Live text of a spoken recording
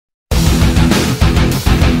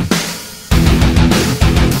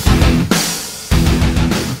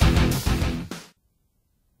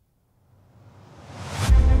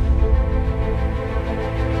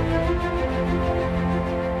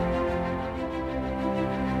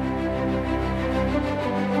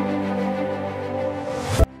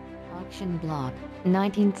Action Block,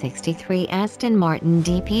 1963 Aston Martin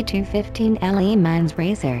DP215 Le Mans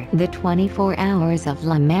Racer. The 24 Hours of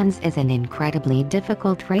Le Mans is an incredibly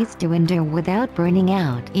difficult race to endure without burning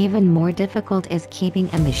out. Even more difficult is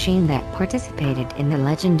keeping a machine that participated in the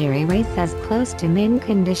legendary race as close to mint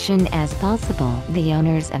condition as possible. The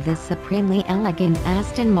owners of this supremely elegant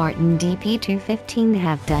Aston Martin DP215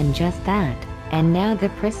 have done just that. And now the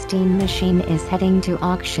pristine machine is heading to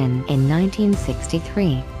auction. In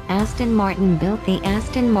 1963, Aston Martin built the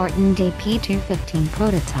Aston Martin DP215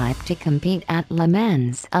 prototype to compete at Le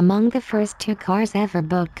Mans. Among the first two cars ever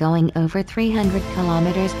built going over 300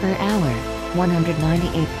 km per hour,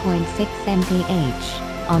 198.6 mph,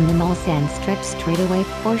 on the Mulsanne strip straightaway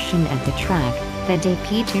portion of the track, the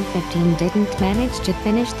DP215 didn't manage to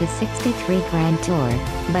finish the 63 Grand Tour,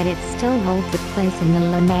 but it still holds a place in the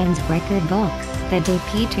Le Mans record books. The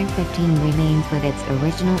DP215 remains with its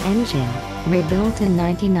original engine, rebuilt in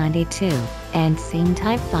 1992, and same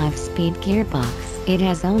Type 5-speed gearbox. It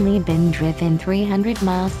has only been driven 300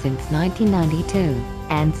 miles since 1992,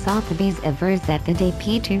 and Sotheby's avers that the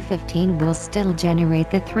DP215 will still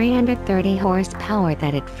generate the 330 horsepower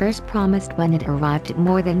that it first promised when it arrived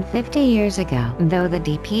more than 50 years ago. Though the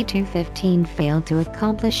DP215 failed to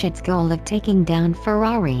accomplish its goal of taking down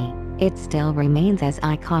Ferrari, it still remains as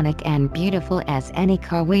iconic and beautiful as any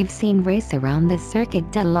car we've seen race around the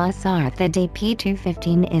Circuit de la Sarthe. The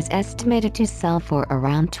DP215 is estimated to sell for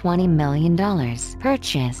around $20 million.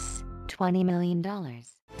 Purchase $20 million.